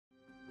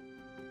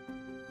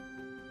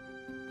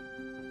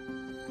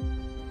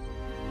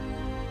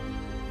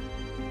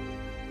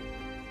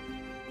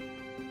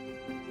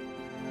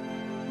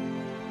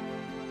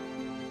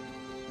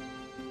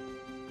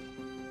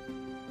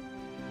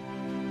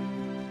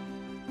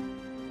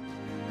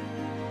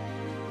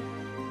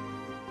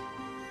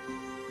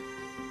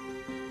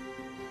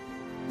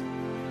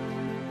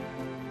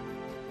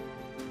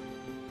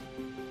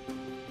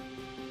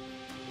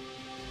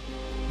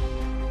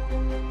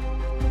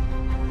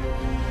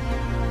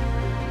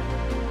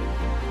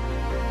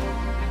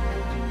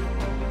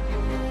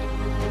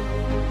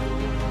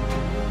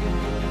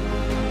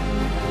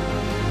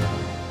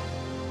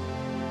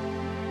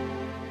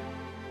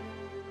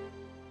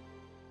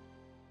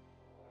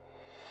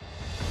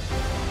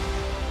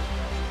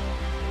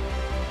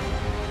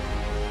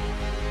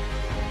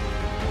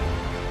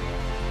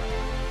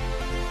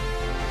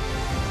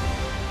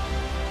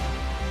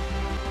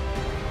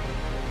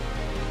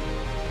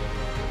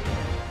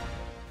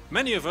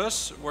Many of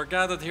us were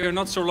gathered here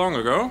not so long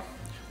ago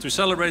to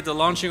celebrate the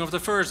launching of the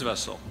first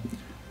vessel.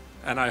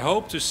 And I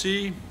hope to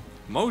see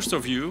most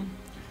of you,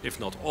 if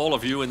not all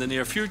of you, in the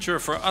near future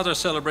for other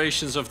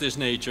celebrations of this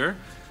nature,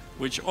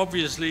 which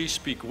obviously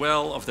speak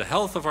well of the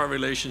health of our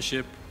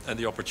relationship and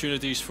the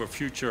opportunities for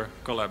future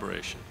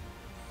collaboration.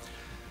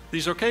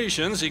 These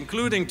occasions,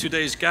 including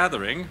today's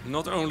gathering,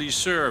 not only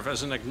serve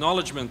as an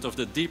acknowledgement of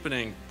the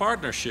deepening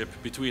partnership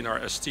between our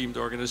esteemed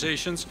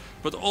organizations,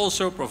 but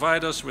also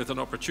provide us with an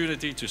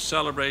opportunity to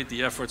celebrate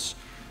the efforts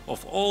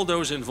of all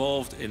those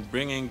involved in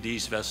bringing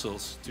these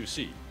vessels to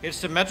sea.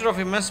 It's a matter of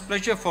immense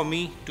pleasure for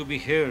me to be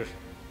here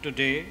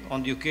today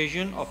on the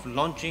occasion of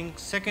launching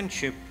second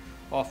ship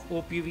of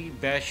OPV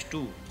Batch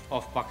 2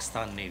 of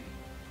Pakistan Navy,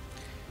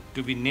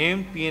 to be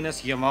named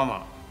PNS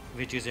YAMAMA,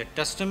 which is a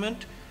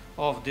testament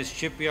of this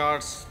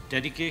shipyard's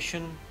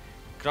dedication,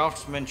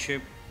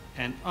 craftsmanship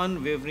and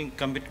unwavering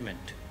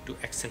commitment to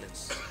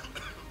excellence.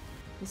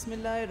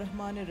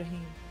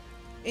 बिस्मिल्लाहिर्रहमानिर्रहीम।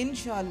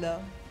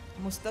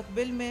 इंशाअल्लाह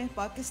मुस्तकबिल में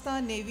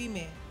Pakistan navy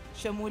में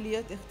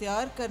शमूलियत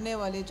इख्तियार करने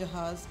वाले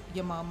जहाज़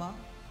यमामा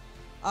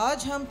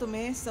आज हम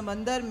तुम्हें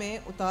समंदर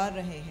में उतार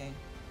रहे हैं।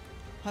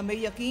 हमें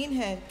यकीन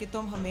है कि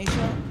तुम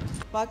हमेशा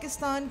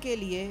पाकिस्तान के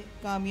लिए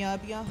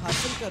कामयाबियां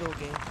हासिल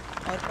करोगे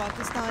और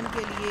पाकिस्तान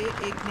के लिए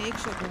एक नेक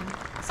शगुन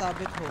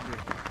साबित होगे।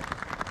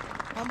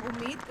 हम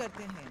उम्मीद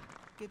करते हैं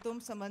कि तुम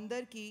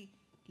समंदर की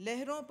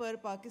लहरों पर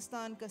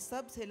पाकिस्तान का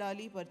सबसे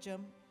लाली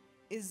परचम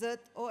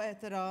इज़्ज़त और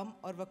एहतराम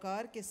और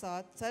वक़ार के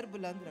साथ सर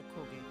बुलंद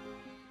रखोगे।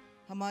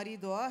 हमारी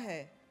दुआ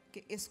है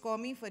कि इस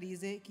कौमी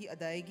फ़रीज़े की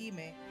अदायगी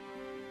में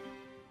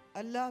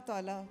अल्लाह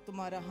ताला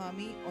तुम्हारा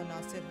हामी और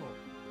नासिर हो।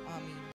 आमीन।